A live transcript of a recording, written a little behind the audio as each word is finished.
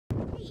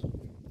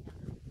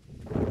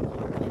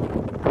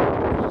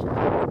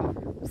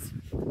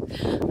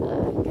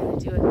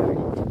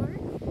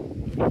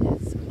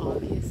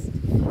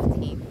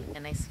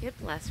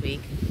skipped last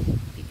week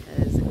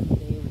because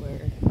they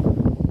were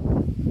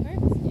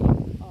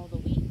harvesting all the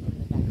wheat in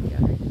the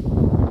backyard.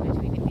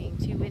 Between it being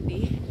too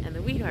windy and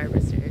the wheat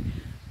harvester,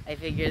 I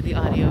figured the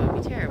audio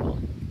would be terrible.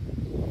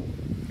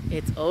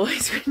 It's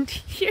always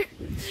windy here.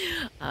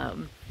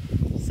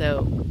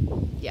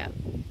 So yeah,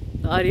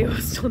 the audio will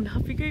still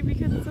not be great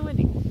because it's so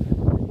windy.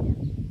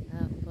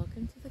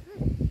 Welcome to the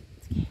garden.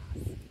 It's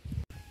chaos.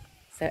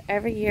 So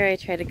every year I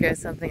try to grow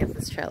something up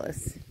this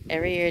trellis.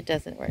 Every year it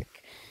doesn't work.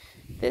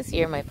 This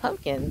year my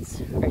pumpkins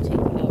are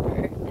taking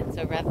over, and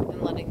so rather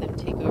than letting them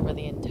take over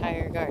the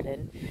entire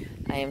garden,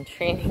 I am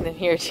training them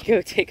here to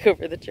go take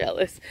over the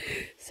trellis.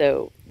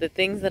 So the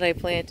things that I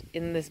plant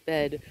in this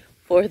bed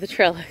for the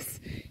trellis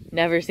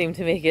never seem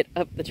to make it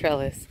up the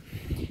trellis.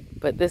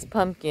 But this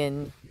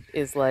pumpkin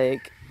is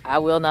like, I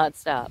will not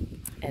stop.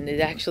 And it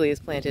actually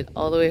is planted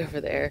all the way over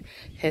there,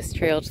 has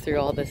trailed through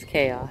all this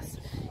chaos,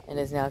 and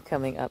is now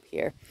coming up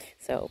here.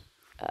 So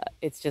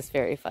it's just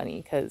very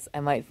funny because I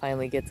might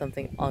finally get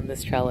something on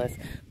this trellis,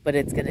 but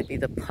it's going to be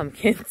the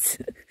pumpkins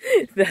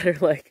that are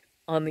like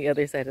on the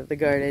other side of the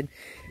garden,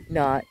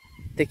 not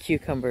the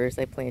cucumbers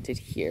I planted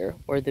here,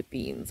 or the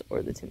beans,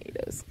 or the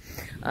tomatoes.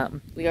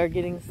 We are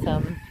getting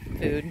some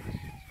food,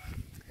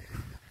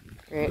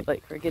 right?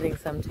 Like we're getting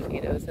some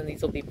tomatoes, and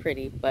these will be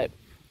pretty, but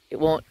it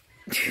won't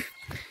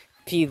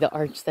be the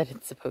arch that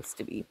it's supposed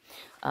to be.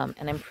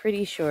 And I'm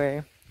pretty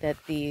sure that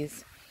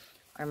these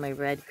are my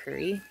red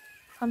curry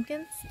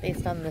pumpkins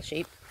based on the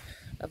shape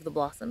of the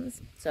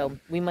blossoms. So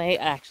we might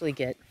actually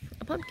get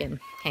a pumpkin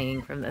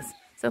hanging from this.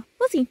 So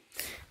we'll see.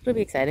 It'll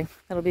be exciting.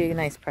 That'll be a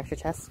nice pressure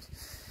test.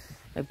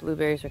 My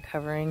blueberries are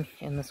covering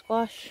in the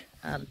squash.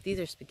 These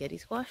are spaghetti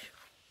squash.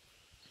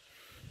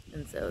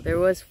 And so there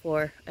was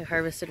 4. I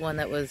harvested one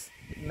that was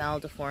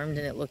maldeformed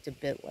and it looked a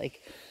bit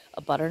like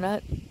a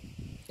butternut.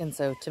 And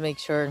so to make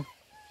sure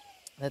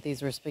that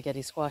these were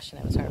spaghetti squash and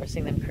I was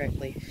harvesting them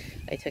correctly,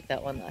 I took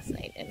that one last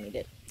night and made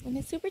it. And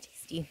it's super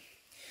tasty.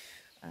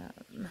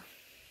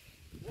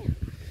 Yeah,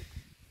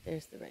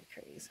 there's the red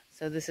curries.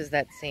 So this is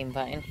that same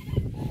vine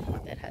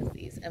that has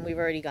these. And we've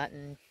already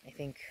gotten, I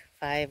think,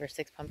 5 or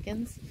 6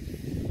 pumpkins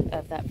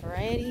of that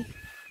variety.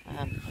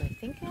 I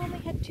think I only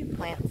had 2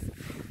 plants.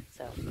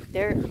 So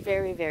they're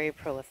very, very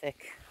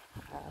prolific.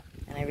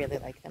 And I really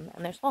like them.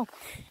 And they're small.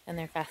 And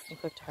they're fast and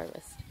quick to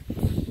harvest.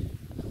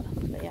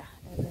 But yeah,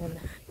 and then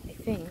I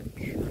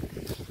think,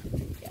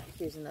 yeah,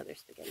 here's another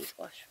spaghetti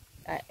squash.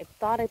 I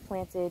thought I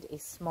planted a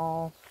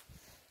small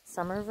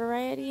summer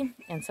variety,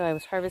 and so I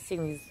was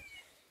harvesting these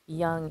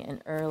young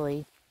and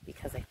early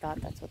because I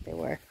thought that's what they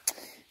were.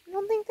 I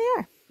don't think they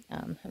are.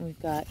 And we've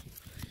got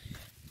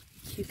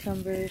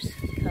cucumbers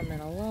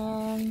coming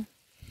along.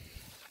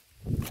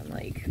 And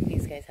like,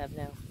 these guys have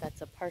no,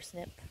 that's a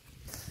parsnip.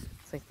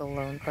 It's like the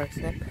lone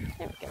parsnip.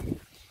 There we go.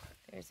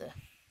 There's a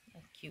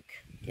cuke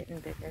getting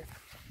bigger.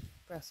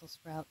 Brussels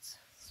sprouts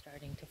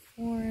starting to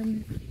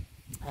form.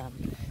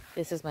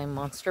 This is my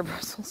monster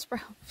Brussels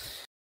sprout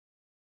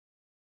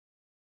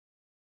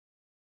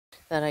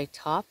that I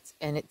topped,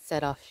 and it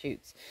set off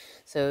shoots.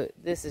 So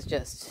this is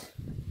just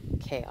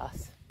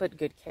chaos, but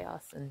good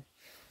chaos, and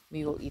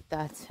we will eat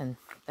that. And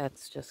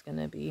that's just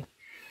gonna be,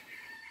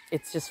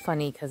 it's just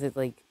funny because it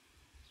like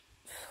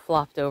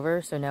flopped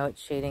over, so now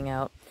it's shading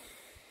out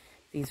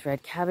these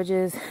red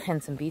cabbages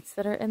and some beets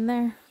that are in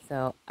there.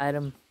 So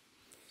I've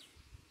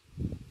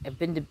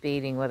been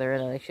debating whether or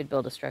not I should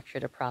build a structure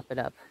to prop it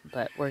up,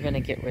 but we're going to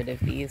get rid of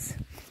these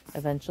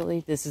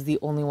eventually. This is the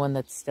only one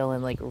that's still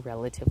in like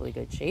relatively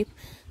good shape,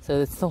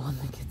 so it's the one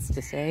that gets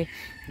to stay.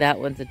 That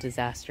one's a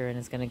disaster and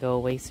is going to go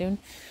away soon.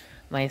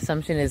 My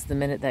assumption is the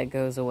minute that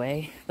goes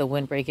away, the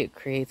windbreak it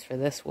creates for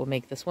this will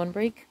make this one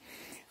break.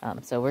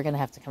 So we're going to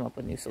have to come up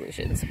with new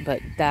solutions.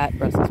 But that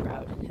Brussels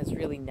sprout has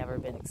really never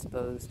been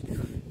exposed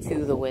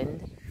to the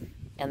wind.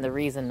 And the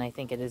reason I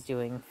think it is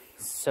doing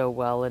so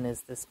well and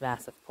is this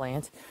massive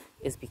plant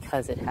is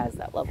because it has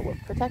that level of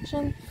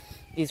protection.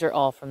 These are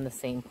all from the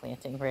same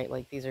planting, right?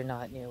 Like these are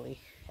not nearly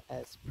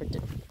as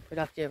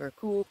productive or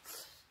cool.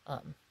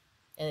 And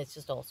it's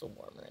just also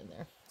warmer in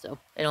there. So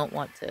I don't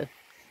want to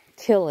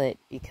kill it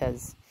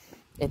because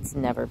it's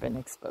never been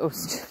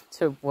exposed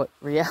to what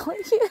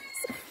reality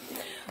is.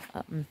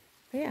 But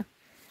yeah.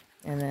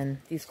 And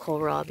then these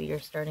kohlrabi are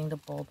starting to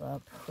bulb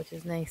up, which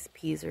is nice.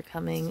 Peas are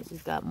coming.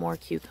 We've got more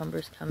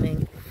cucumbers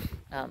coming.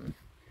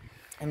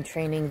 I'm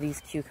training these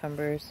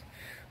cucumbers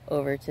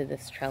over to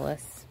this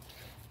trellis.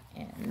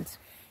 And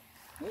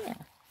yeah,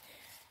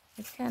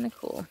 it's kind of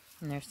cool.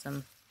 And there's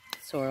some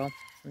sorrel,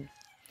 some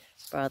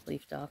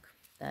broadleaf dock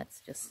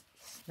that's just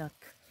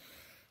snuck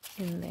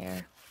in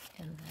there.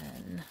 And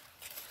then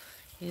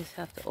you just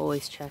have to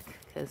always check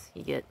because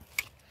you get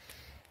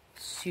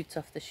shoots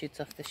off the shoots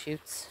off the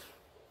shoots.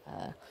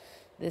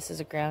 This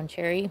is a ground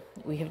cherry.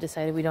 We have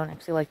decided we don't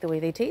actually like the way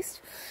they taste.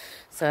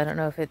 So I don't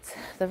know if it's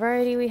the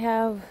variety we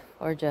have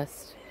or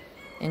just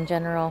in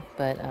general,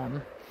 but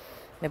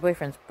my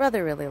boyfriend's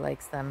brother really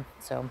likes them,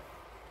 so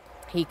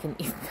he can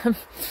eat them.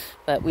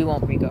 But we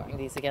won't be growing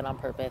these again on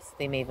purpose.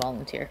 They may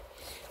volunteer,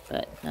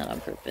 but not on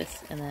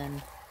purpose. And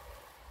then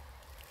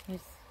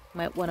here's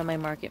one of my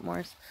market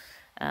mores.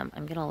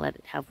 I'm gonna let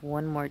it have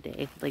one more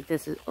day. Like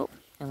this is, oh,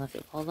 unless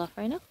it falls off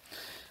right now.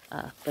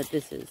 But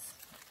this is,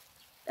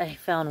 I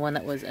found one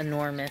that was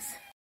enormous.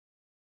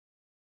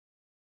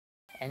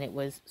 And it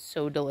was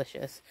so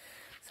delicious.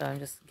 So I'm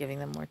just giving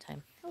them more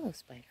time. Hello,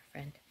 spider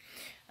friend.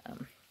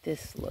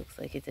 This looks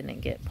like it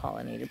didn't get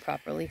pollinated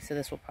properly, so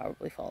this will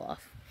probably fall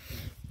off.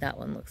 That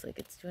one looks like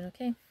it's doing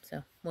okay,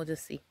 so we'll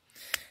just see.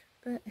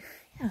 But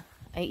yeah,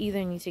 I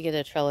either need to get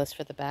a trellis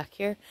for the back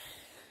here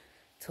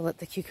to let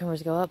the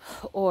cucumbers go up,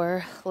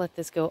 or let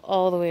this go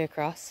all the way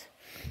across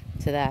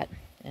to that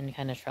and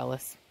kind of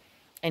trellis.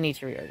 I need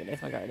to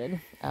reorganize my garden.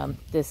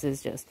 This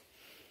is just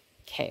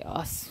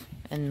chaos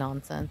and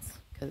nonsense,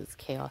 because it's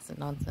chaos and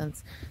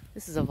nonsense.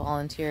 This is a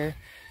volunteer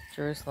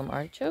Jerusalem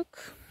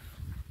artichoke,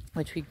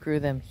 which we grew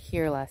them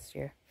here last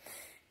year,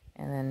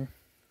 and then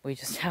we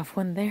just have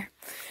one there,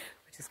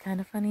 which is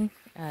kind of funny.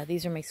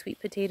 These are my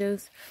sweet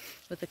potatoes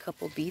with a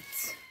couple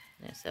beets.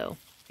 So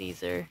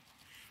these are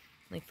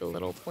like the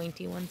little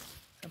pointy ones,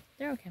 so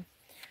they're okay.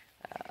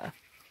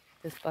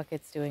 This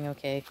bucket's doing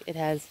okay. It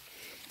has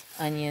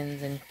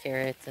onions and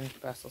carrots and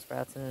Brussels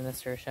sprouts and a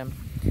nasturtium.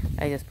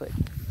 I just put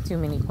too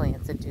many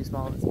plants in too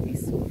small of a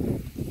space.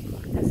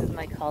 This is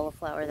my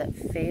cauliflower that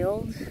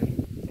failed,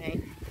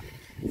 right?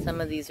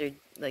 Some of these are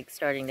like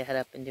starting to head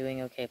up and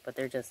doing okay, but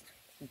they're just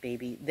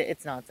baby.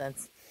 It's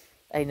nonsense.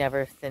 I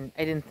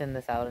didn't thin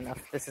this out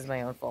enough. This is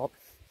my own fault.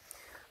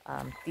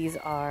 These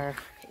are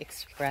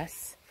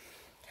express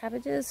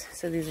cabbages.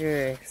 So these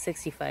are a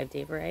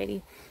 65-day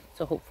variety.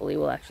 So hopefully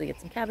we'll actually get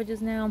some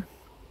cabbages now.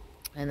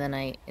 And then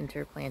I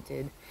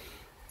interplanted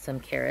some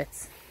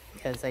carrots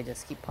because I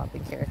just keep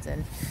popping carrots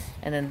in.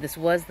 And then this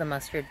was the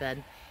mustard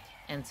bed.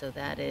 And so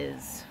that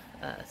is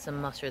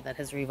some mustard that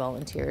has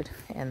revolunteered.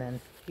 And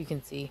then you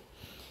can see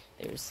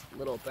there's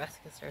little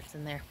brassica starts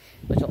in there,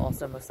 which will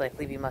also most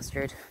likely be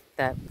mustard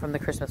that from the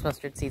Christmas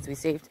mustard seeds we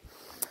saved.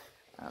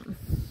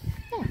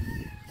 Yeah.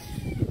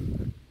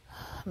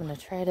 I'm gonna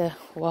try to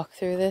walk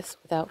through this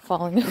without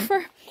falling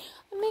over.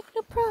 I make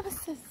no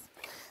promises.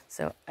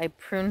 So I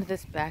pruned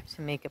this back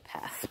to make a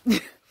path,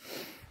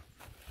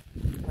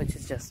 which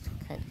is just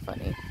kind of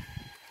funny.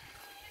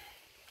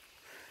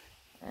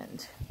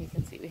 And you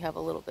can see we have a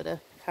little bit of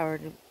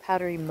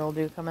powdery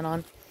mildew coming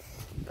on,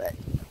 but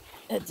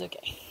it's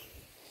okay.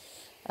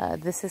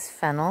 This is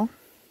fennel.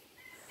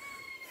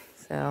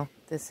 So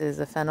this is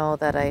a fennel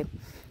that I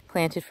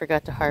planted,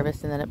 forgot to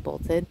harvest, and then it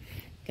bolted.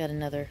 Got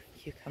another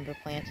cucumber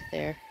plant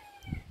there,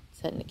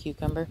 setting a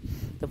cucumber.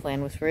 The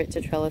plan was for it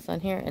to trellis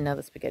on here, and now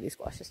the spaghetti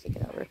squash is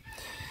taken over.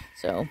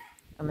 So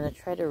I'm going to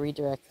try to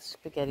redirect the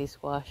spaghetti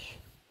squash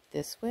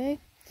this way,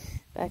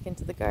 back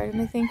into the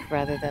garden, I think,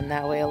 rather than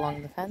that way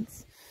along the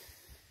fence.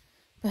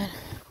 But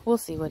we'll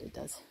see what it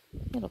does.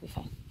 It'll be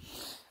fine.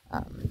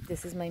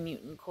 This is my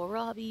mutant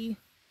kohlrabi.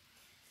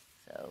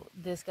 So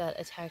this got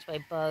attacked by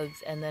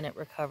bugs, and then it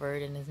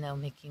recovered and is now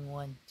making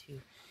 1,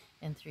 2,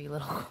 and 3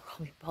 little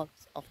kohlrabi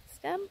bulbs off the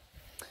stem.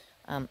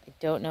 I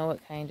don't know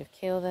what kind of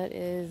kale that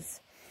is.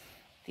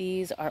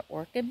 These are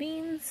orca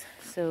beans.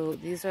 So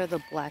these are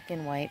the black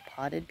and white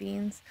potted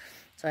beans.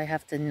 So I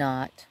have to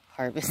not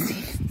harvest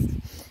these.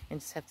 I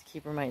just have to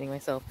keep reminding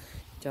myself,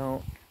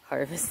 don't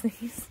harvest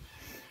these.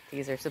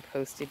 These are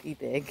supposed to be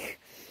big.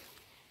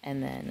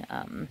 And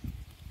then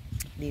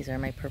these are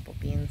my purple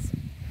beans.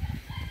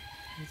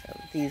 And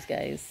so these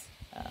guys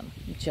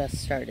just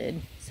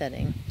started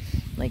setting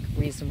like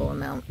reasonable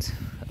amount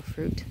of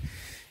fruit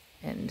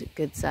and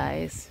good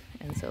size.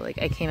 And so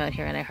like I came out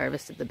here and I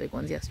harvested the big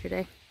ones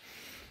yesterday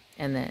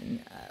and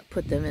then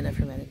put them in a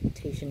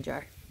fermentation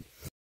jar.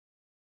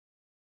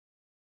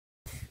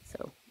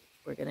 So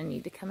we're gonna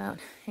need to come out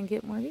and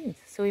get more beans.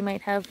 So we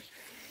might have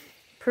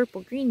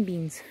purple green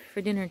beans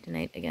for dinner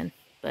tonight again.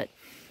 But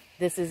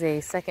this is a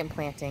second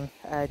planting,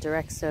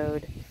 direct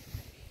sowed,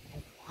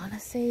 I want to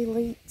say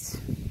late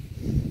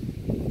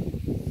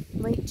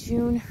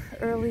June,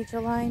 early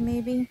July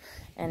maybe,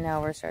 and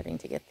now we're starting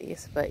to get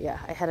these. But yeah,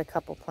 I had a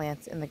couple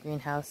plants in the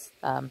greenhouse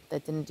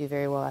that didn't do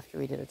very well after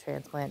we did a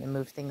transplant and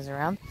moved things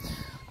around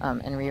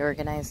and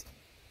reorganized,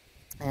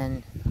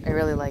 and I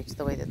really liked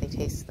the way that they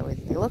taste, the way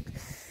that they look,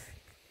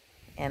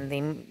 and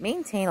they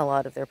maintain a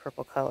lot of their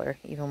purple color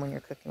even when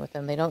you're cooking with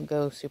them. They don't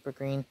go super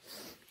green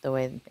the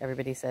way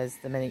everybody says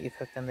the minute you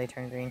cook them they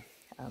turn green.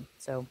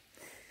 So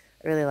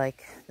I really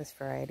like this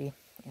variety,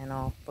 and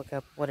I'll look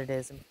up what it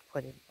is and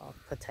I'll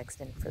put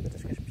text in for the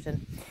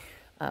description.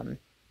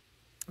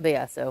 But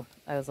yeah, so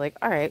I was like,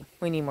 all right,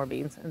 we need more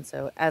beans. And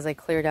so as I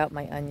cleared out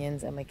my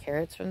onions and my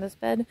carrots from this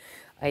bed,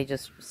 I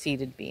just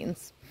seeded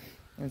beans.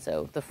 And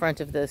so the front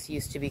of this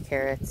used to be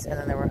carrots, and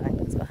then there were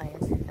onions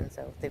behind. And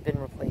so they've been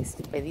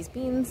replaced by these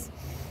beans.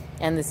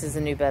 And this is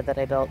a new bed that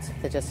I built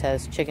that just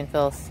has chicken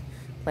filth,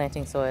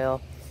 planting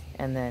soil,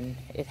 and then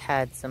it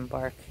had some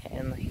bark.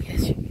 And like,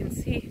 as you can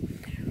see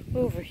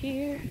over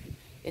here,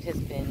 it has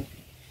been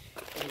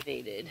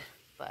invaded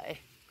by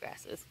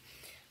grasses,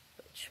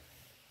 which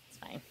is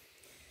fine.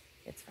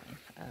 It's fine.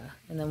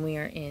 And then we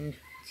are into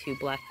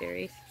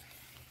blackberries.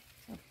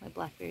 So my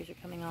blackberries are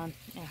coming on.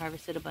 I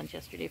harvested a bunch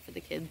yesterday for the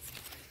kids.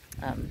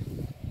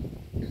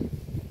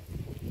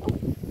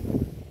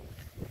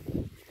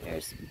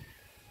 There's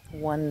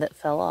one that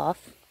fell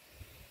off.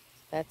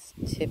 That's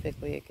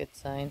typically a good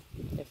sign.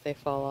 If they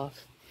fall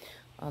off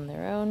on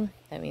their own,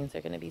 that means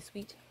they're going to be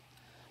sweet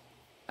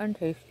and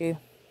tasty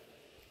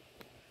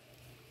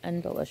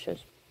and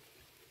delicious.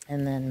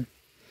 And then,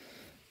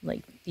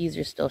 like, these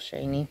are still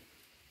shiny,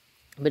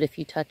 but if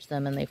you touch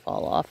them and they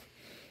fall off,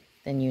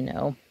 then you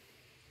know,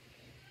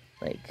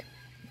 like,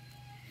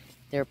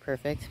 they're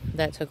perfect.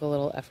 That took a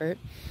little effort,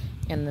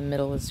 and the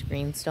middle is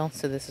green still,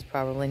 so this is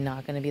probably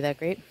not going to be that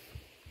great.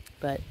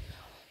 But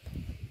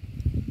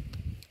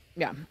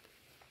yeah,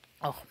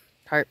 oh,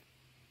 tart,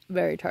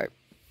 very tart.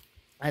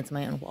 That's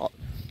my own fault.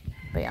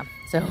 But yeah,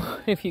 so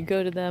if you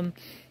go to them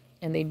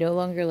and they no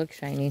longer look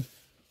shiny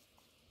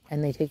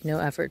and they take no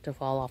effort to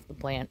fall off the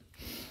plant,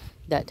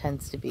 that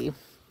tends to be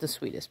the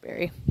sweetest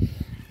berry.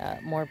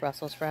 More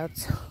Brussels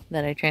sprouts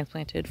that I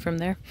transplanted from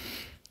there.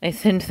 I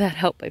thinned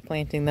that out by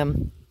planting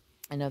them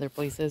in other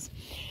places.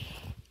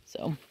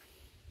 So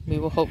we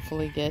will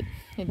hopefully get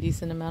a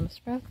decent amount of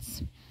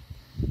sprouts.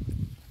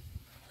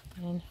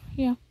 And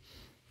yeah,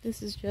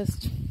 this is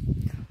just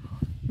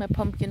my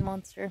pumpkin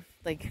monster.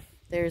 Like,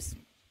 there's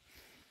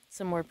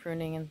some more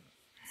pruning and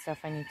stuff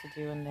I need to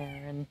do in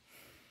there and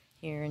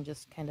here, and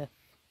just kind of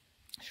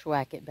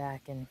schwack it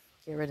back and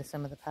get rid of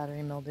some of the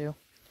powdery mildew,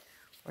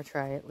 or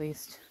try at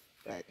least.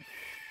 But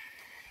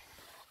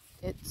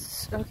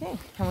it's okay,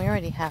 and we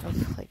already have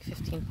like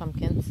 15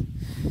 pumpkins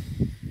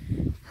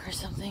or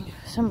something,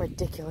 some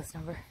ridiculous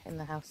number in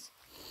the house.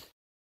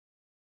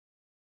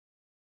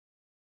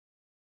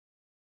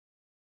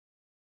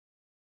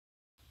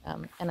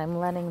 And I'm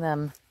letting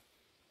them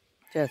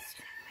just,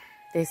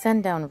 they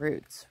send down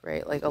roots,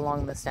 right, like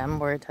along the stem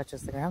where it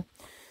touches the ground.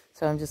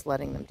 So I'm just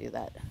letting them do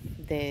that.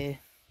 The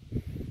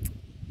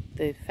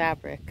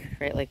fabric,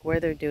 right, like where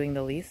they're doing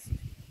the least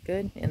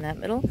good in that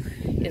middle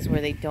is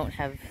where they don't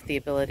have the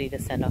ability to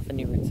send off a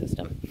new root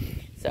system.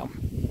 So,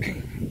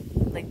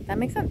 like, that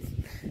makes sense.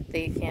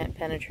 They can't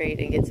penetrate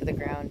and get to the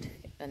ground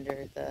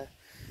under the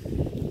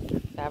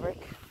fabric,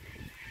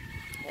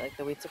 like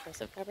the weed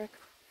suppressive fabric.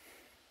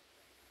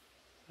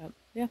 But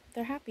yeah,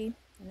 they're happy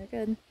and they're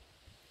good.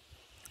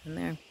 And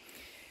they're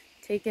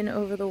taking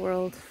over the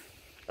world.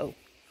 Oh,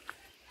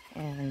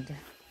 and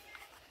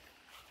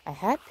I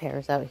had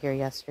pears out here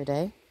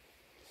yesterday.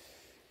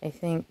 I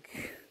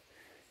think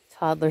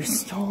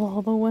toddlers stole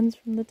all the ones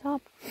from the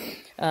top.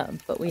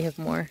 But we have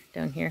more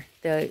down here.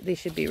 They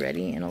should be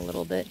ready in a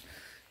little bit.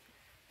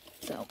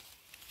 So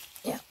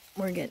yeah,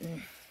 we're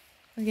getting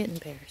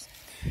pears.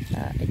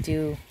 I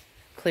do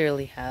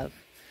clearly have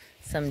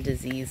some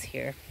disease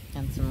here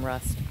and some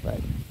rust, but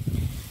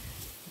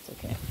it's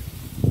okay.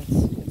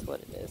 It's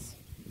what it is.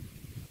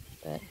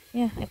 But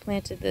yeah, I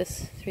planted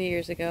this 3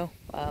 years ago.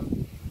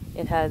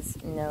 It has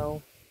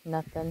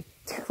nothing.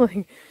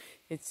 Like,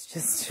 it's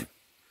just,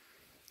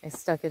 I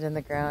stuck it in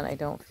the ground. I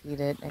don't feed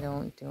it. I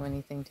don't do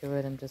anything to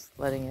it. I'm just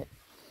letting it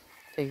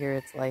figure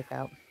its life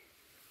out.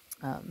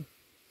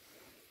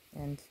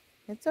 And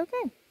it's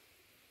okay.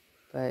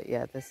 But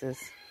yeah, this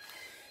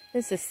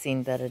has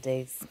seen better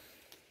days.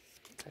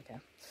 It's okay.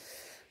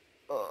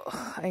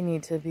 Oh, I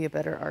need to be a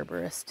better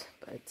arborist,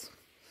 but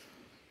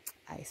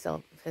I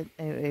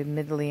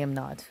admittedly am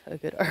not a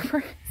good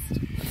arborist.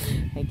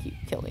 I keep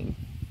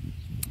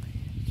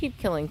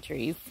killing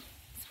trees,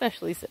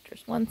 especially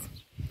citrus ones.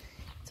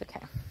 It's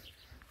okay.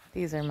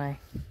 These are my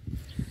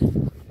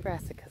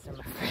brassicas are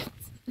my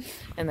friends,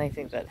 and I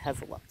think that has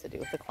a lot to do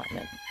with the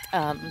climate.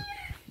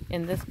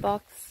 In this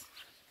box,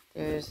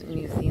 there's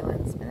New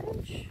Zealand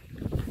spinach.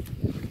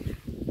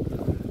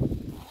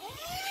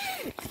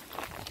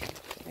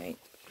 Right,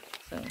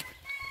 so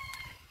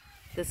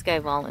this guy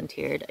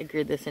volunteered. I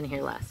grew this in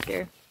here last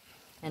year,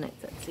 and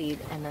it's at seed.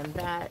 And then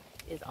that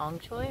is ong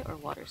choy, or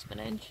water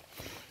spinach.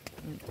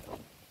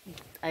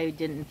 I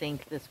didn't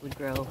think this would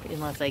grow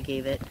unless I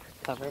gave it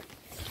cover.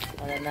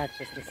 And then that's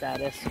just the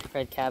saddest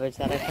red cabbage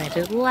that I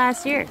planted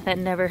last year that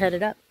never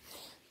headed up.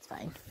 It's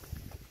fine.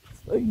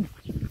 It's fine.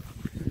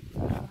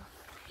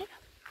 Yeah.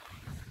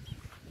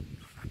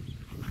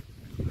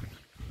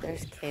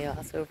 There's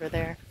chaos over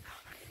there.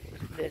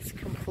 This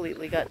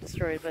completely got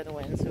destroyed by the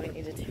wind, so we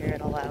need to tear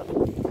it all out,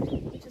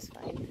 which is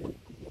fine.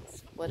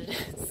 It's what it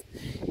is.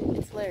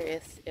 It's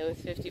hilarious. It was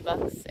 50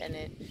 bucks and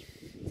it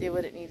did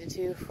what it needed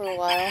to for a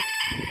while.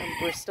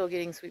 We're still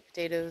getting sweet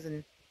potatoes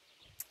and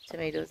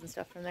tomatoes and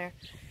stuff from there.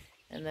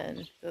 And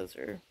then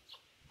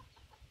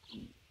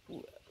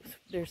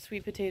there's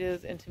sweet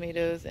potatoes and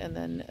tomatoes, and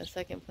then a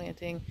second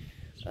planting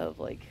of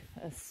like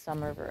a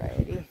summer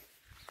variety.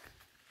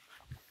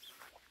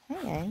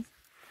 Hey guys.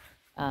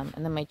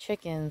 And then my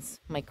chickens,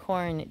 my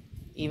corn,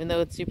 even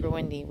though it's super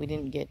windy, we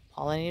didn't get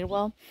pollinated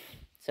well.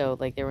 So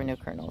like there were no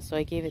kernels. So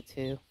I gave it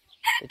to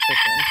the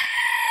chickens.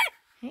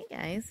 Hey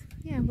guys.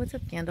 Yeah, what's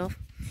up, Gandalf?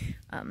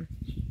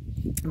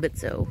 But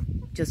so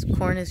just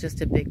corn is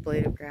just a big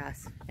blade of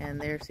grass,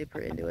 and they're super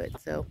into it.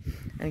 So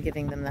I'm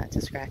giving them that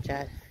to scratch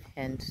at,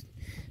 and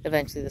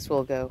eventually this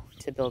will go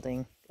to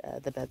building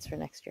the beds for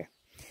next year.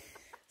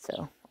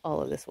 So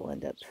all of this will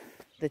end up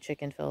the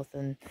chicken filth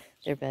and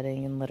their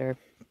bedding and litter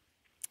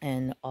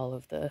and all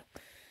of the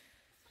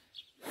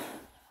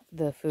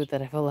food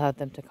that I've allowed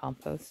them to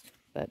compost.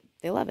 But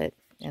they love it,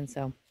 and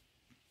so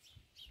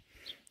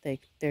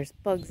there's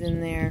bugs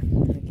in there.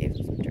 I gave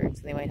them some dirt,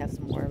 so they might have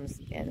some worms,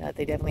 and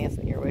they definitely have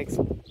some earwigs.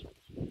 But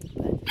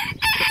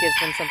it gives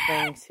them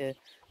something to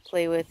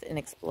play with and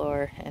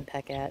explore and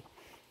peck at,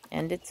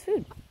 and it's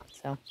food.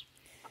 So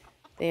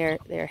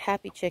they're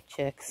happy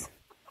chicks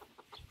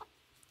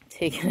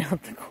taking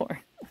out the corn.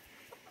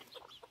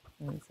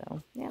 And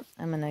so yeah,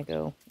 I'm gonna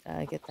go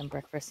get them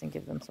breakfast and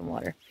give them some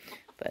water.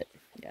 But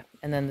yeah,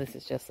 and then this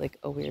is just like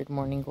a weird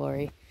morning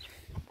glory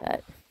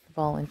that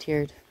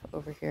volunteered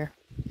over here.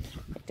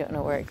 I don't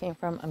know where it came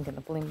from. I'm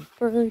gonna blame the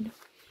bird.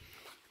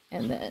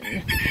 And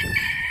then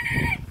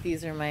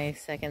these are my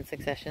second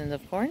successions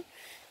of corn,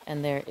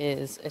 and there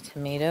is a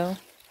tomato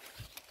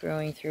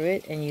growing through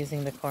it and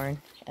using the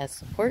corn as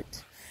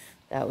support.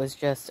 That was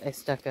just, I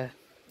stuck a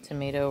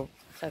tomato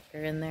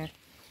sucker in there.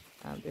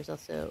 There's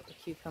also a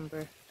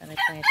cucumber that I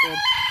planted,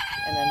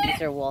 and then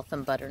these are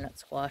Waltham butternut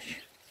squash.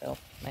 So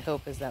my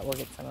hope is that we'll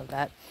get some of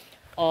that.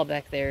 All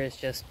back there is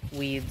just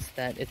weeds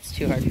that it's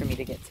too hard for me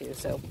to get to,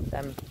 so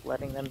I'm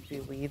letting them be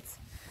weeds.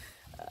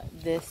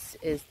 This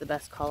is the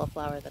best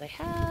cauliflower that I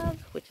have,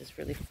 which is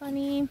really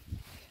funny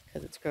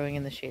because it's growing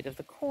in the shade of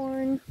the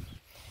corn.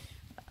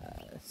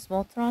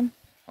 Smoltron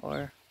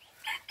or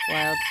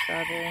wild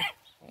strawberry.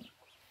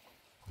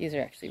 These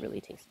are actually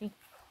really tasty,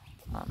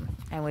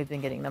 and we've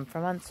been getting them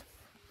for months.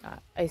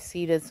 I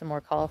seeded some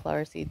more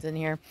cauliflower seeds in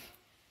here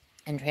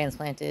and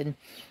transplanted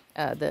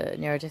the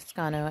Nero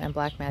Toscano and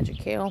Black Magic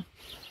Kale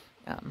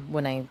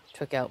when I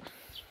took out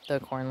the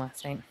corn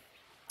last night.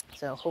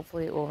 So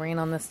hopefully it will rain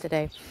on this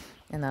today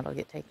and that'll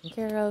get taken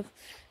care of.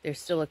 There's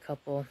still a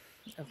couple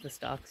of the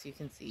stalks you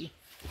can see.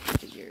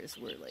 The ears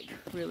were like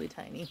really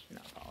tiny,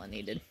 not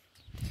pollinated.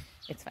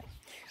 It's fine.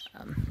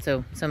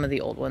 So some of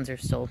the old ones are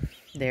still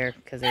there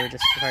because they were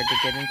just too hard to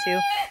get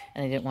into,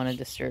 and I didn't want to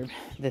disturb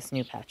this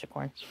new patch of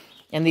corn.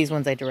 And these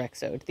ones I direct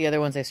sowed. The other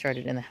ones I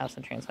started in the house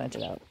and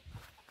transplanted out.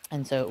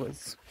 And so it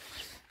was,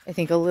 I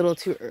think, a little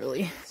too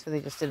early, so they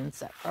just didn't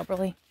set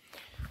properly,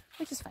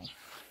 which is fine.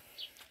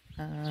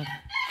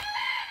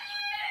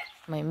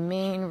 My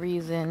main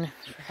reason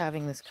for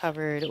having this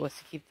covered was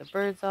to keep the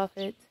birds off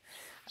it.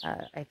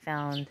 I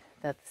found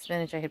that the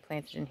spinach I had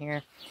planted in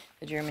here,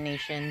 the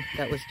germination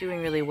that was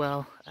doing really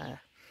well,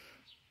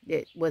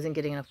 it wasn't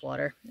getting enough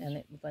water, and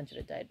a bunch of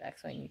it died back,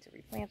 so I need to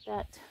replant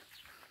that.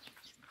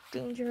 It's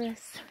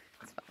dangerous.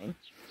 It's fine.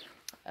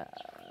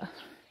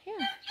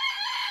 Yeah.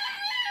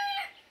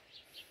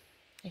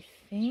 I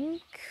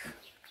think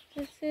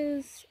this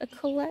is a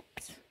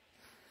Colette.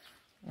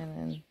 And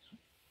then,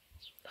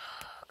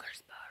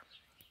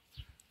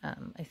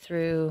 I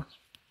threw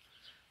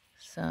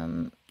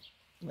some,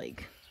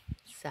 like,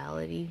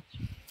 salady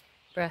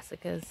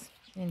brassicas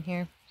in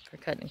here for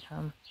cut and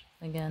come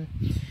again.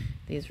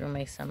 These were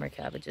my summer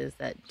cabbages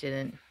that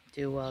didn't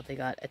do well. They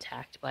got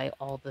attacked by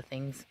all the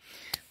things.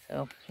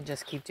 So I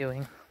just keep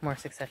doing more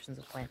successions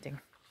of planting.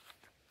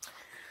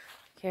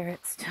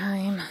 Carrots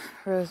time,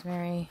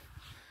 rosemary,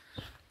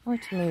 more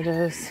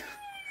tomatoes,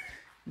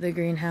 the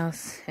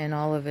greenhouse, and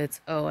all of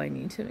its, oh, I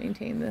need to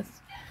maintain this,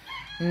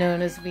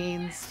 Nona's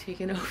beans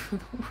taking over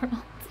the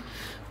world,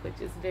 which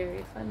is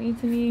very funny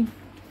to me.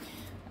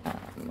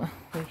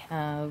 We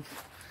have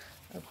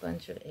a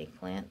bunch of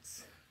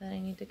eggplants that I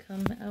need to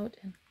come out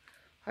and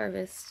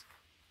harvest.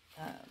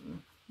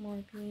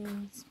 More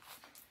beans.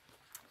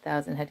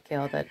 1,000 head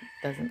kale that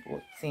doesn't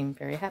seem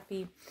very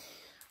happy.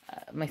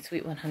 My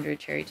Sweet 100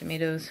 cherry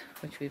tomatoes,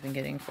 which we've been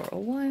getting for a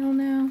while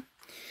now.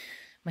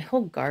 My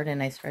whole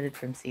garden I started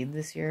from seed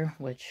this year,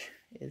 which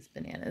is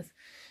bananas.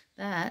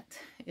 That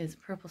is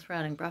purple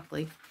sprouting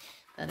broccoli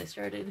that I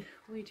started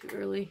way too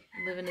early,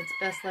 living its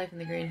best life in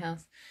the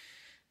greenhouse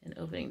and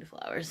opening to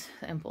flowers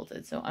and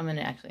bolted. So I'm going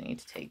to actually need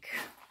to take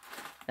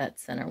that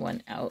center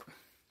one out,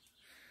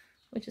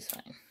 which is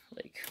fine.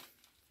 Like,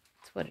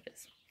 it's what it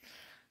is.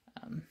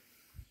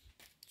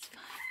 It's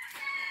fine.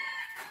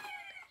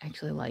 I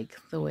actually like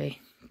the way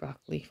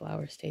broccoli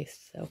flowers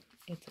taste, so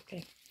it's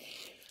okay.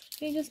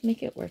 You just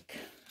make it work.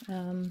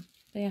 But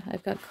yeah,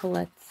 I've got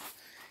colettes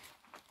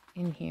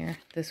in here.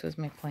 This was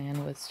my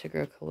plan, was to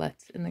grow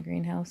colettes in the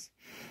greenhouse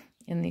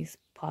in these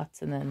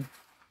pots, and then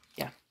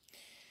yeah,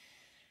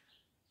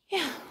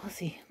 we'll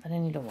see. But I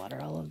need to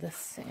water all of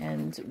this,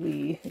 and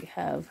we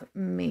have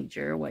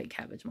major white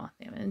cabbage moth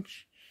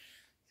damage.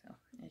 So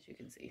as you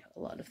can see, a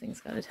lot of things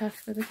got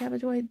attacked by the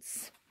cabbage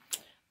whites.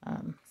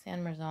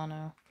 San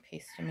Marzano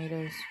paste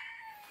tomatoes,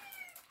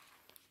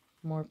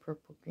 more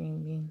purple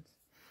green beans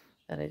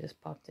that I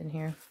just popped in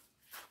here.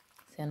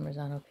 San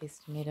Marzano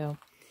paste tomato,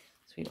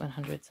 Sweet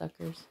 100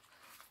 suckers.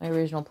 My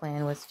original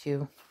plan was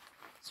to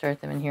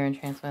start them in here and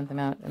transplant them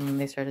out, and then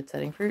they started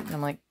setting fruit, and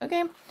I'm like,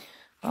 okay,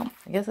 well,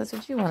 I guess that's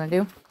what you want to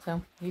do,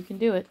 so you can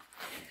do it.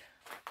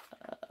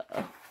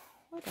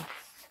 What else?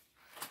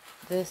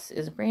 This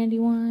is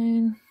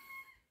Brandywine.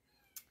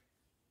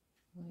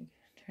 I'm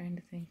trying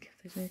to think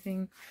if there's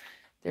anything.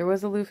 There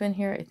was a loofah in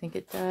here. I think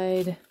it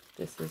died.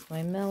 This is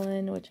my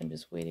melon, which I'm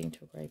just waiting to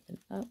ripen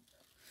up.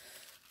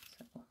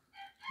 So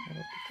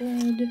that'll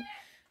be good.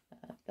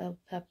 Bell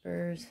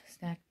peppers,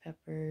 snack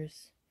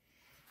peppers,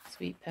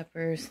 sweet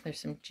peppers. There's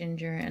some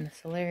ginger and a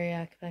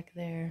celeriac back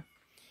there.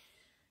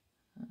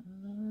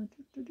 I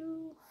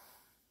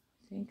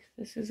think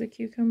this is a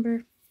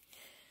cucumber.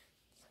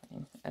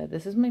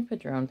 This is my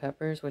padron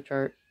peppers, which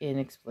are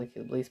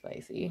inexplicably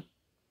spicy.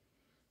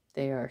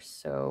 They are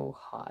so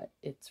hot,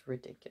 it's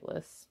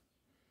ridiculous.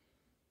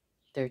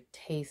 They're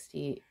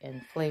tasty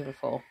and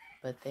flavorful,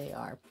 but they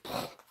are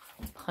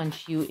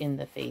punch you in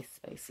the face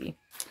spicy.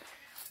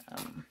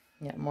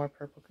 Yeah, more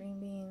purple green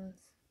beans.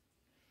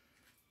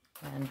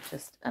 And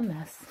just a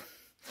mess.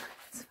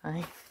 It's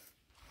fine.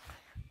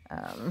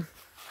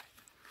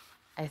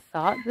 I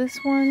thought this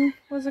one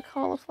was a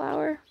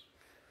cauliflower.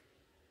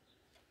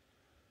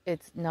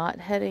 It's not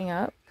heading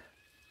up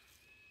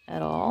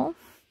at all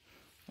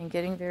and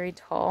getting very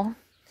tall.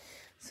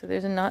 So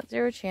there's a not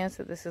zero chance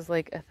that this is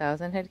like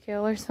 1,000 head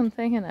kale or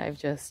something, and I've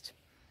just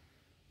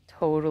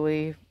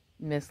totally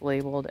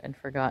mislabeled and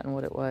forgotten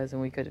what it was,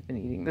 and we could have been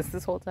eating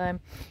this whole time,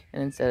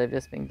 and instead I've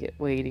just been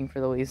waiting for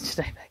the leaves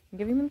to die back and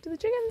giving them to the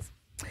chickens.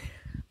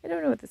 I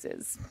don't know what this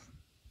is.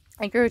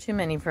 I grow too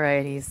many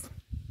varieties,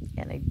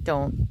 and I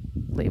don't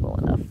label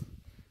enough.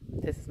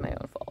 This is my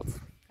own fault.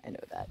 I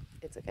know that.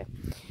 It's okay.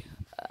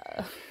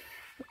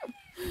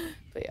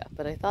 But yeah,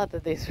 but I thought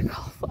that these were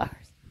cauliflowers.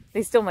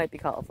 They still might be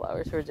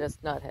cauliflowers. We're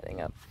just not heading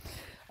up.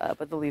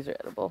 But the leaves are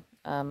edible.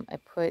 I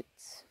put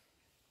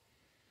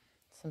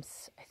some,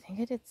 I think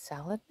I did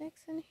salad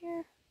mix in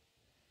here.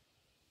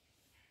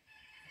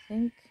 I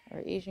think,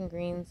 or Asian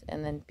greens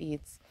and then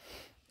beets.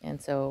 And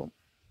so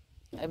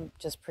I'm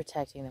just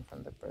protecting them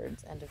from the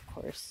birds. And of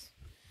course,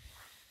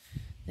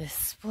 this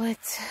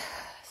split.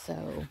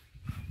 So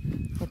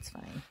it's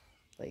fine.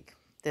 Like,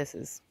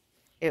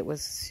 it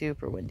was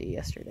super windy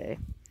yesterday.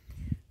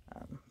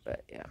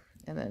 But yeah.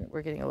 And then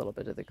we're getting a little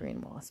bit of the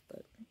green moss,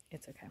 but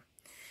it's okay.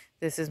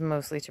 This is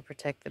mostly to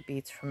protect the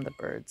beets from the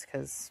birds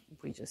because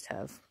we just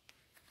have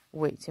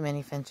way too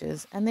many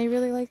finches and they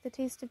really like the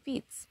taste of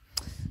beets.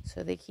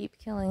 So they keep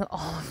killing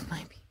all of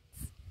my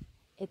beets.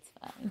 It's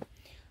fine.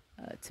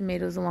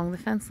 Tomatoes along the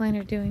fence line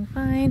are doing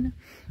fine.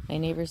 My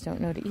neighbors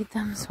don't know to eat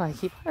them, so I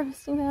keep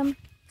harvesting them.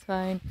 It's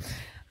fine.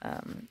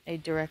 I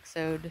direct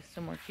sowed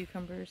some more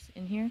cucumbers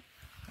in here,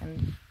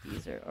 and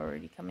these are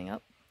already coming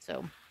up.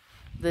 So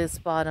this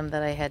bottom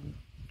that I had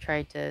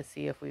tried to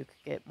see if we could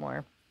get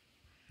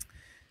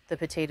the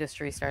potatoes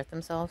to restart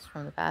themselves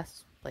from the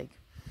past. Like,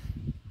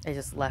 I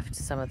just left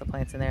some of the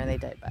plants in there and they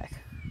died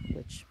back,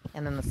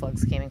 and then the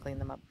slugs came and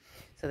cleaned them up.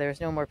 So there's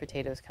no more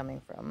potatoes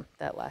coming from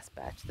that last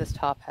batch. This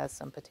top has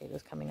some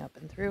potatoes coming up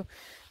and through,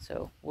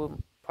 so we'll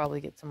probably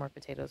get some more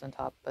potatoes on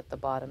top, but the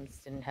bottoms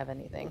didn't have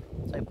anything.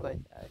 So I put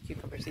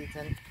cucumber seeds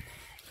in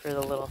for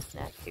the little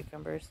snack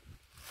cucumbers.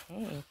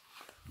 Hey,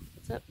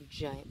 what's up,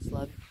 giant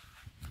slug?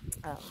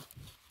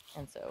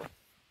 And so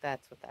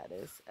that's what that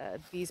is.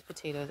 These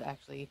potatoes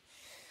actually,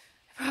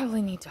 I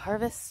probably need to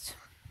harvest.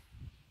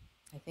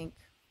 I think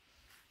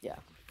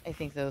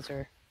those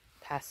are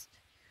past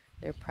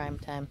their prime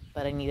time,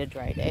 but I need a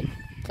dry day,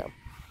 so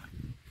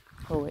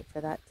we'll wait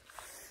for that.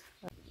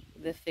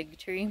 The fig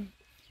tree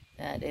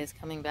that is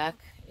coming back,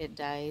 it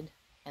died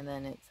and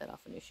then it set off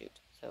a new shoot.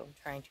 So I'm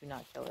trying to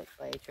not kill it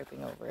by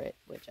tripping over it,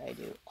 which I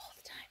do all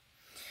the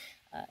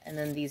time. And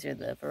then these are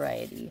the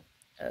variety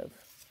of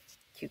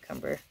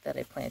cucumber that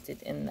I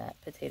planted in that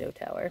potato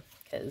tower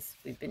because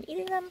we've been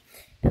eating them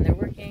and they're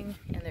working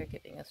and they're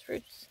giving us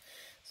fruits.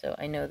 So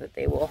I know that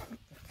they will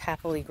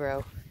happily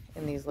grow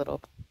in these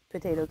little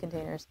potato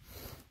containers.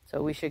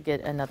 So we should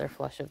get another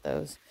flush of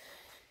those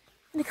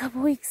in a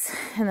couple weeks.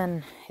 And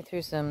then I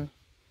threw some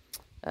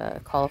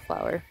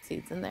cauliflower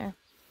seeds in there.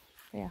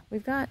 But yeah,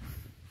 we've got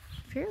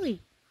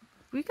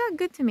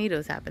good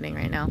tomatoes happening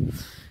right now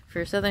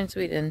for southern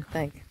Sweden.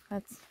 Like,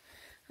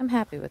 I'm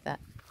happy with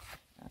that.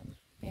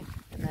 Yeah,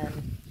 and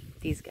then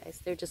these guys,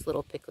 they're just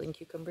little pickling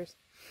cucumbers,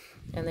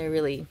 and they're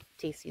really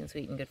tasty and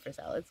sweet and good for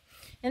salads,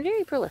 and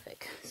very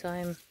prolific. So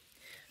I'm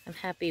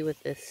happy with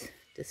this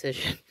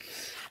decision.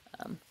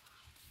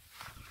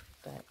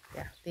 But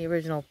yeah, the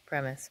original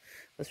premise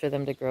was for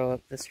them to grow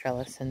up this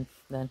trellis, and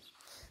then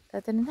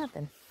that didn't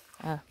happen.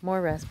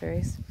 More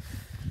raspberries.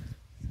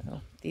 So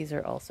these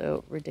are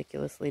also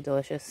ridiculously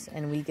delicious,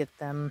 and we get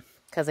them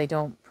because I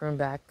don't prune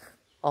back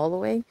all the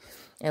way.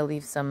 I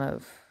leave some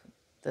of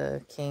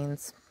the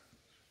canes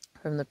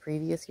from the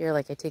previous year.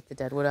 Like, I take the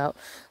deadwood out.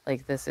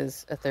 Like, this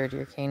is a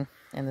third-year cane,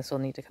 and this will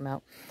need to come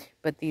out.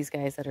 But these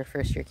guys that are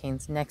first-year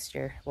canes next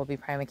year will be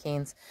prima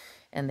canes,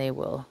 and they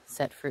will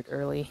set fruit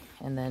early,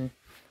 and then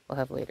we'll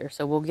have later.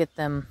 So we'll get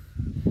them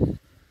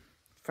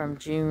from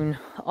June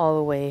all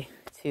the way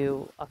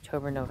to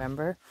October,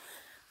 November,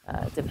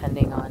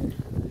 depending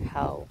on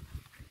how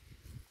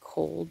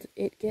cold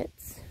it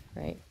gets,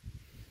 right?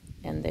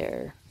 And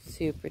they're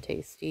super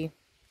tasty.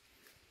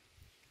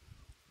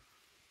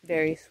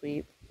 Very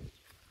sweet,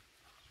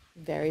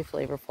 very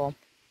flavorful,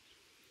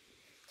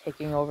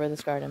 taking over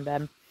this garden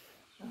bed.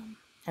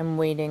 I'm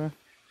waiting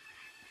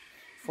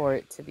for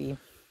it to be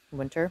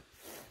winter.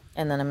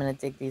 And then I'm going to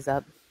dig these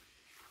up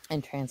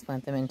and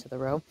transplant them into the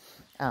row.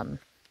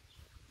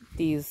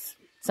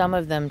 Some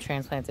of them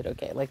transplanted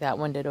okay. Like that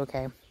one did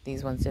okay.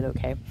 These ones did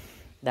okay.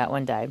 That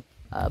one died.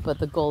 But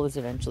the goal is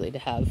eventually to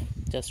have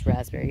just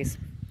raspberries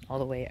all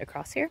the way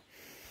across here.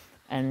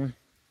 And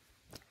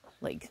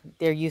like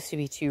there used to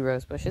be 2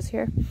 rose bushes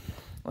here.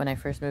 When I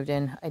first moved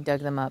in, I dug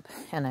them up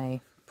and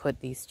I put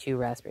these 2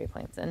 raspberry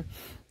plants in.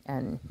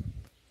 And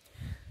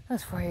that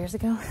was 4 years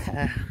ago.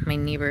 My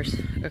neighbors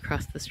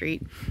across the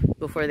street,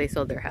 before they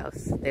sold their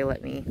house, they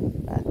let me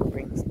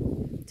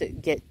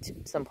get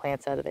some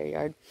plants out of their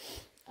yard.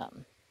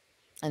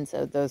 And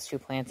so those 2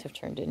 plants have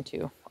turned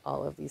into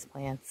all of these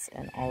plants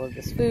and all of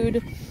this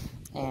food.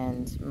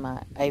 And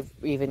I've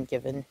even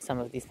given some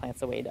of these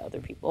plants away to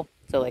other people.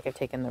 So like I've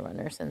taken the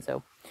runners, and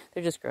so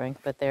they're just growing,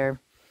 but they're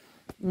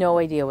no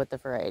idea what the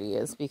variety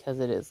is because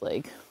it is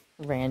like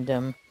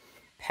random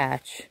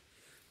patch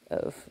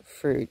of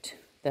fruit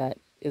that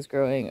is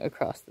growing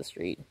across the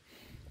street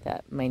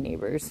that my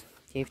neighbors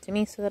gave to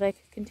me so that I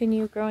could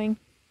continue growing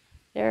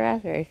their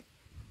raspberries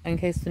in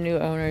case the new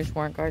owners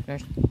weren't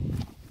gardeners.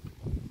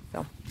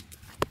 So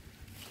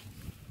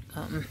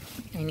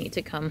I need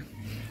to come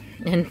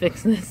and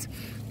fix this.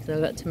 So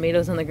I've got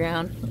tomatoes on the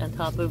ground on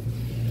top of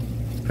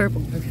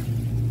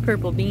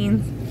purple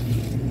beans,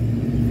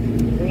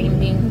 green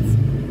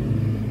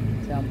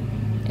beans. So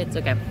it's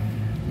okay.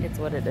 It's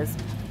what it is.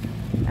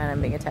 And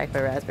I'm being attacked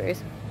by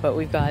raspberries. But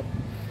we've got,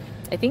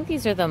 I think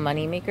these are the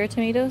moneymaker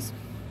tomatoes.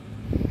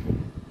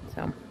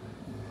 So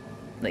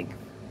like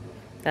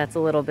that's a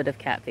little bit of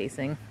cat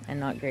facing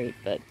and not great,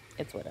 but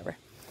it's whatever.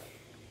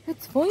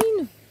 It's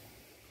fine.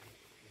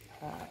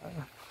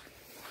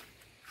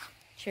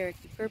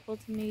 Cherokee purple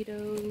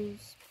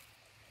tomatoes,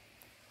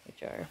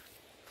 which are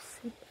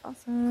super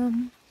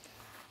awesome.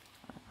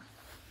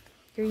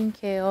 Green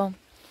kale.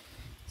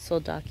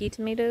 Soldaki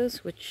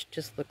tomatoes, which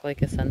just look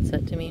like a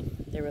sunset to me.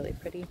 They're really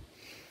pretty.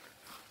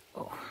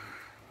 Oh.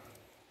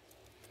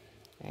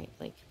 Right,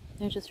 like,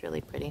 they're just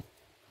really pretty.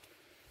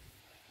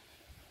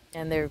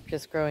 And they're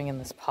just growing in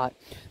this pot.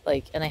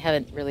 Like, and I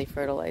haven't really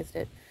fertilized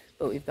it,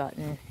 but we've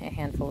gotten a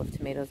handful of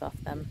tomatoes off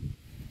them.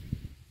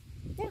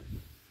 Yeah,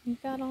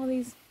 we've got all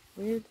these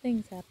weird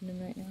things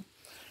happening right now.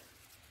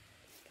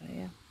 But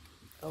yeah.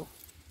 Oh.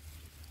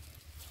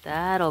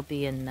 That'll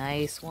be a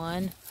nice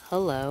one.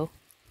 Hello.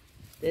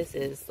 This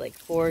is like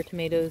 4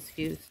 tomatoes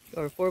fused,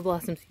 or 4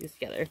 blossoms fused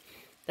together.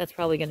 That's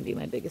probably going to be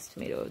my biggest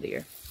tomato of the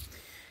year.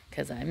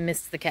 Because I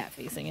missed the cat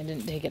facing and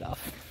didn't take it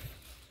off.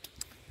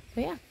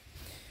 So yeah.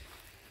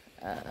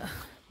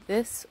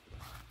 This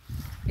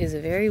is a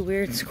very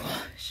weird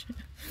squash.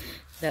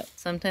 That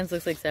sometimes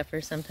looks like zephyr,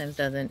 sometimes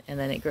doesn't, and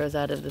then it grows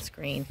out of the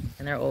screen,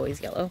 and they're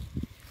always yellow.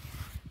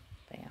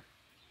 But yeah.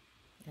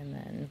 And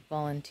then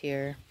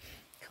volunteer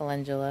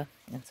calendula,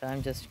 and so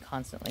I'm just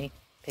constantly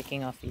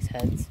picking off these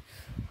heads,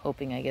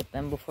 hoping I get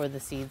them before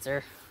the seeds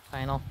are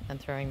final, and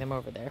throwing them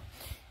over there.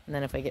 And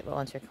then if I get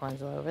volunteer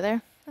calendula over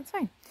there, that's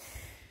fine.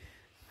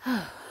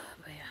 But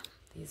yeah,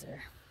 these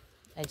are,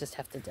 I just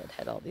have to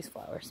deadhead all these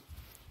flowers.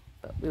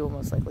 But we will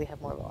most likely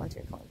have more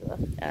volunteer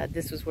calendula.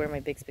 This was where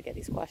my big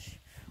spaghetti squash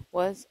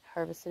was.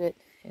 Harvested it.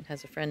 It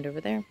has a friend over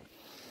there.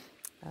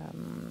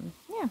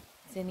 Yeah,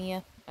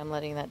 zinnia. I'm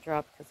letting that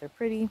drop because they're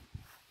pretty.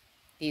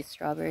 These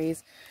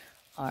strawberries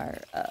are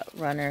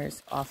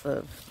runners off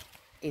of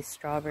a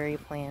strawberry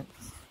plant.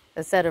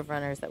 A set of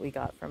runners that we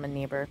got from a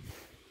neighbor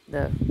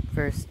the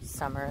first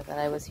summer that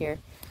I was here.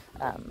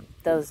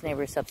 Those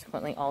neighbors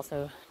subsequently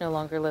also no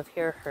longer live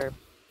here.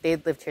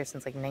 They'd lived here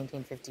since like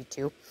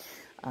 1952.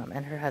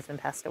 And her husband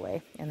passed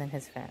away, and then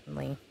his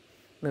family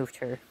moved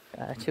her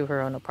to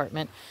her own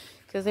apartment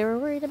because they were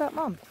worried about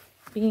Mom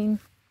being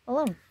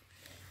alone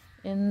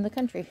in the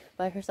country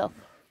by herself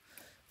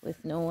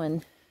with no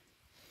one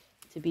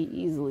to be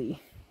easily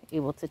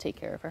able to take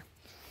care of her.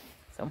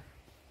 So,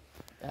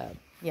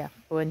 yeah,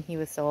 when he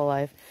was still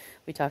alive,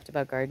 we talked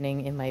about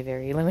gardening in my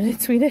very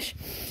limited Swedish,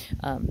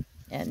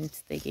 and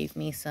they gave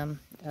me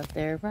some of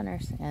their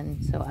runners,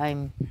 and so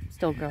I'm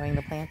still growing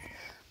the plants.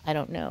 I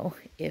don't know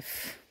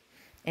if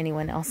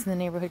anyone else in the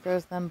neighborhood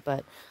grows them,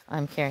 but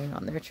I'm carrying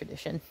on their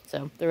tradition.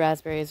 So the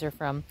raspberries are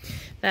from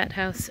that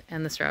house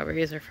and the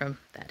strawberries are from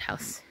that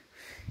house.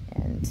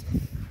 And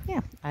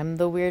yeah, I'm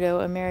the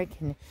weirdo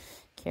American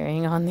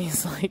carrying on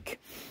these like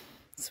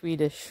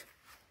Swedish,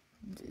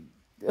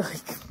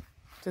 like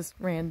just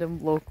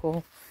random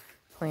local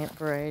plant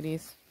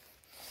varieties.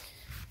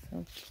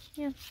 So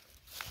yeah,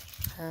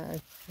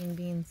 green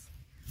beans.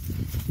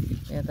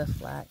 They're the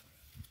flat,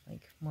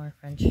 like more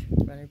French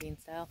runner bean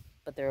style.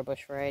 But they're a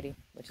bush variety,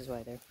 which is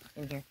why they're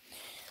in here.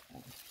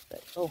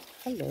 But, oh,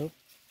 hello.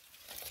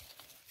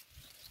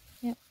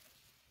 Yep.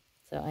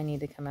 So I need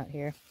to come out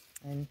here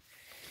and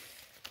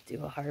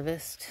do a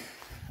harvest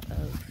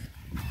of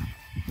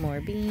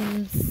more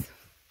beans.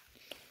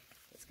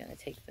 Just going to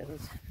take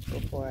those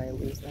before I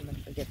lose them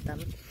and forget them,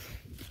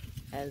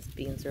 as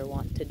beans are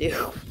wont to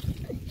do.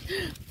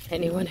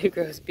 Anyone who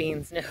grows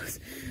beans knows,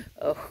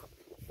 oh,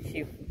 if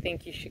you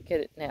think you should get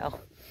it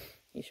now,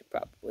 you should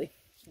probably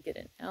get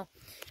in now.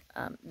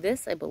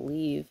 This, I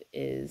believe,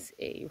 is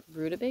a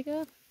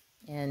rutabaga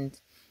and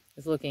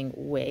is looking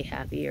way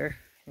happier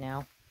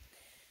now.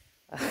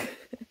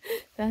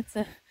 That's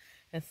a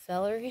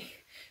celery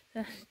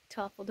that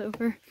toppled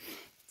over.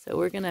 So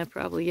we're gonna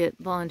probably get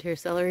volunteer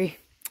celery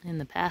in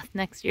the path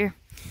next year,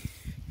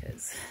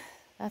 because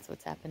that's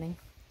what's happening.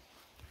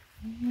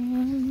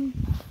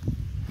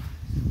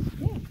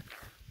 Yeah.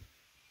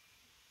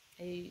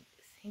 I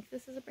think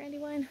this is a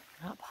brandywine.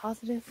 Not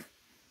positive.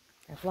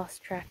 I've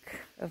lost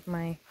track of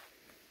my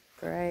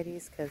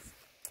varieties because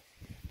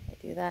I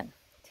do that.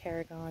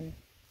 Tarragon.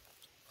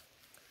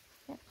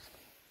 Yeah.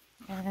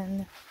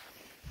 And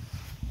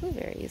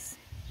blueberries,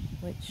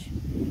 which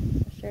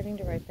are starting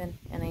to ripen,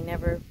 and I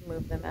never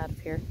moved them out of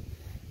here.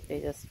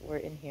 They just were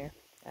in here.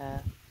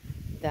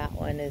 That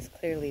one is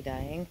clearly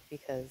dying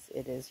because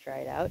it is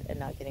dried out and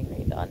not getting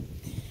rained on.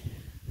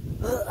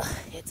 Ugh,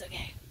 it's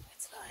okay.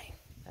 It's fine.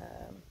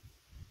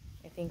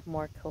 I think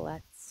more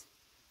colettes.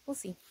 We'll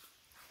see.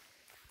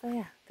 But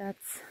yeah,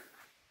 that's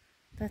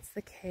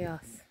the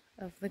chaos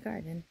of the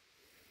garden.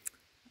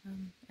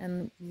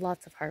 And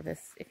lots of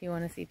harvests. If you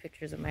want to see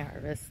pictures of my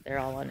harvests, they're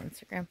all on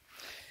Instagram.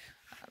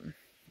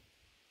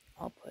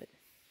 I'll put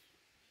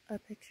a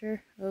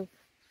picture of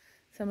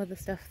some of the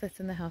stuff that's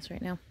in the house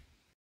right now.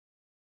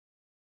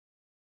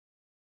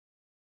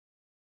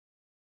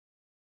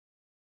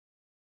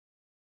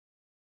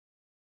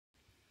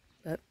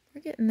 But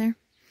we're getting there.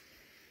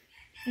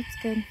 It's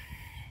good.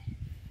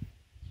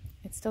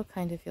 It still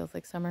kind of feels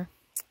like summer.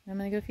 I'm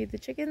gonna go feed the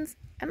chickens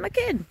and my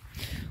kid.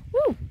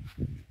 Woo!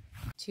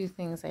 2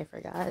 things I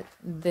forgot.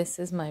 This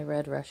is my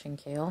red Russian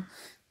kale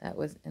that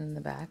was in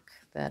the back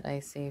that I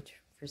saved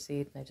for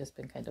seed. I've just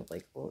been kind of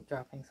like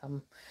dropping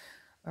some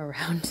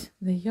around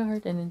the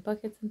yard and in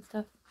buckets and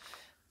stuff.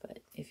 But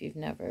if you've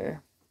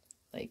never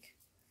like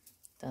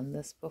done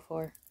this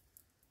before,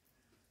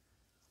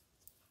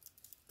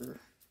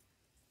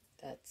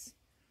 that's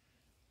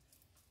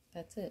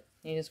it.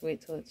 You just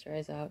wait till it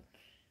dries out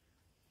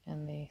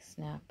and they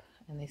snap,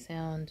 and they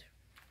sound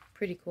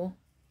pretty cool.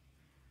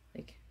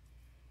 Like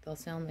they'll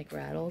sound like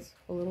rattles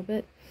a little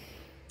bit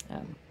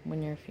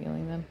when you're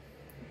feeling them.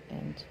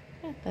 And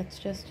yeah,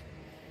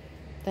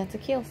 that's a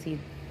kale seed.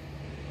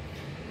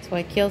 That's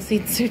why kale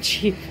seed's so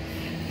cheap,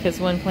 because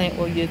one plant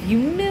will give you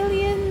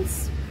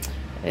millions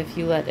if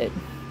you let it,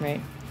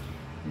 right?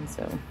 And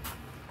so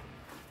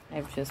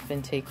I've just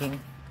been taking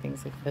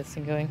things like this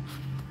and going,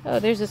 oh,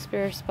 there's a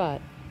spare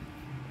spot.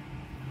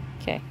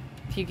 Okay,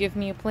 if you give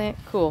me a plant,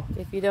 cool.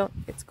 If you don't,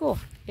 it's cool.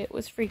 It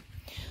was free.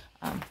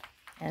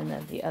 And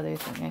then the other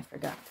thing I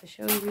forgot to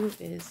show you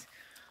is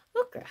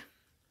okra.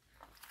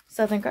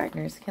 Southern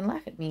gardeners can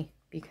laugh at me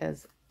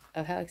because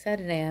of how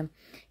excited I am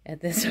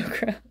at this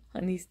okra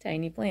on these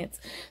tiny plants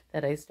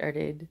that I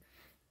started,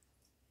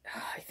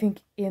 I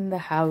think, in the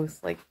house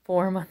like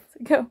 4 months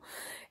ago.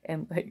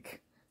 And like,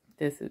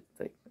 this is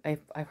like,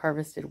 I've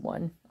harvested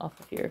one off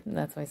of here, and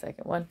that's my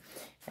second one.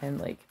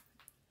 And like,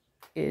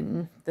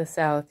 in the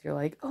South, you're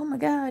like, oh my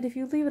God, if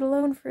you leave it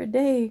alone for a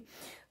day,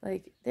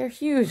 like, they're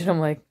huge. And I'm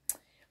like,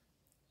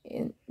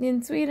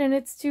 in Sweden,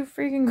 it's too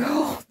freaking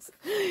cold.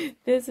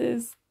 This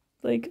is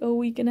like a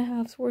week and a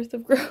half's worth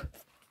of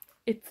growth.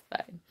 It's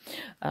fine.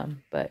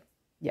 But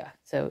yeah,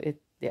 so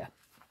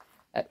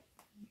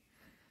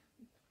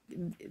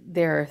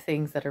there are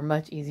things that are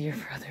much easier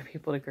for other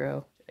people to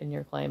grow in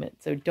your climate.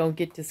 So don't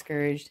get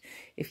discouraged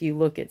if you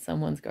look at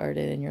someone's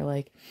garden and you're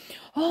like,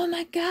 oh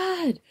my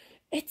God,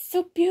 it's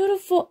so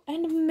beautiful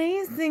and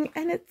amazing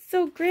and it's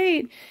so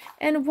great,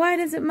 and why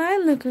doesn't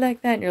mine look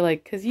like that? And you're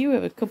like, because you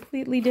have a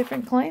completely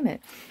different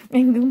climate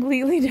and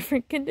completely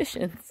different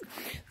conditions.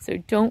 So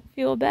don't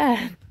feel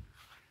bad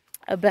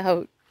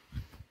about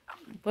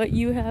what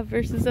you have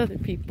versus other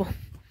people.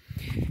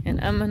 And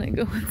I'm gonna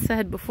go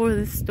inside before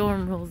this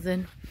storm rolls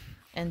in,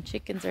 and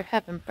chickens are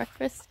having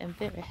breakfast and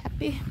very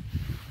happy.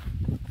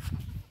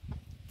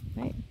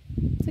 Right?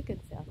 It's a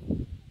good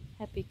sound.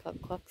 Happy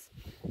cluck clucks.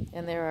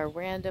 And there are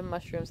random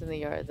mushrooms in the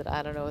yard that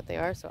I don't know what they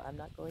are, so I'm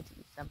not going to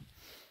eat them.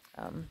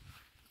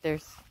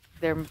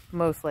 They're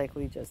most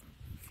likely just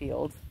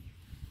field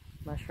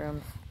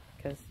mushrooms,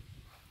 because,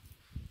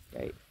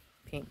 right,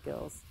 paint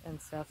gills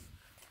and stuff.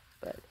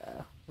 But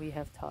we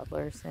have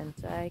toddlers, and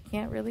I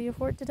can't really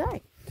afford to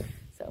die.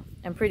 So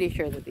I'm pretty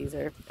sure that these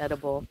are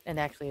edible, and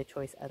actually a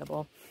choice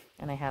edible,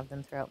 and I have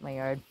them throughout my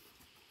yard.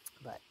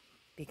 But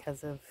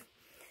because of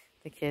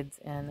the kids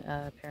and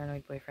a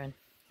paranoid boyfriend,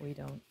 we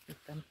don't eat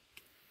them.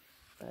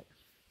 But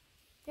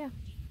yeah,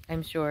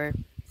 I'm sure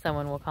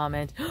someone will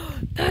comment, oh,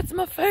 that's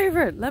my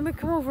favorite, let me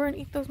come over and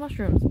eat those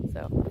mushrooms.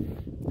 So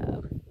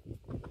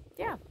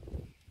yeah,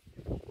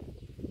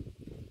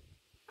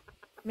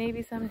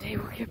 maybe someday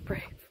we'll get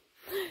brave,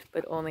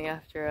 but only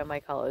after a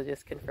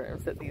mycologist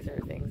confirms that these are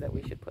things that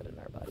we should put in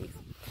our bodies.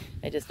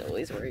 I just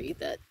always worry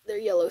that they're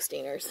yellow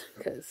stainers,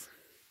 because,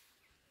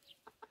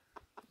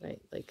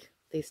 right, like,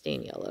 they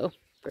stain yellow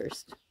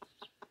first.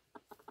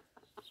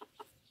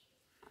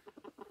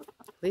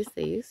 At least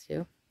they used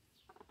to.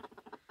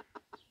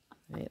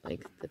 Right,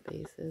 like the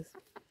bases.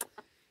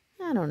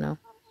 I don't know.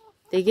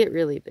 They get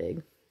really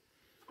big.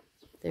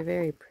 They're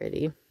very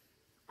pretty.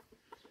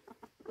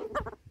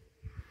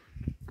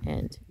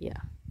 And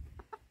yeah,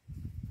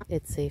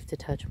 it's safe to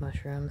touch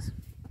mushrooms.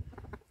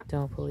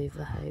 Don't believe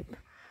the hype.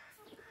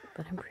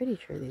 But I'm pretty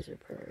sure these are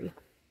prairie.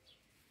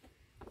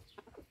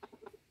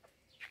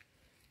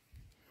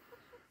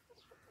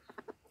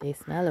 They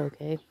smell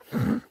okay.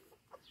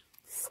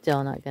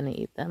 Still not gonna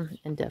eat them,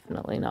 and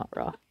definitely not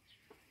raw.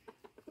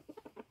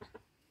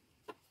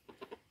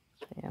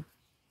 Yeah.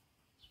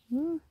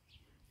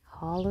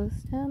 Hollow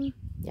stem?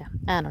 Yeah,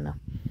 I don't know.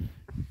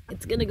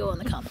 It's gonna go in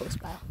the compost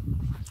pile.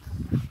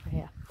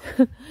 Yeah.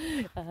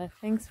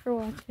 Thanks for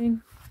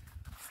watching.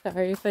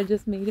 Sorry if I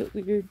just made it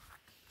weird.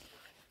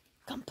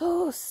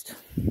 Compost!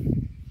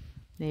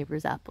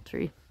 Neighbor's apple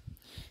tree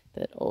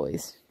that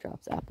always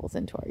drops apples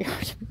into our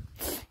yard.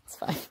 It's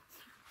fine.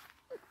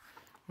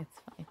 It's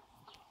fine.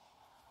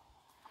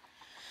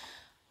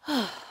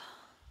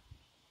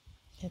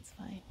 It's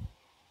fine.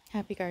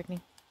 Happy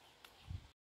gardening.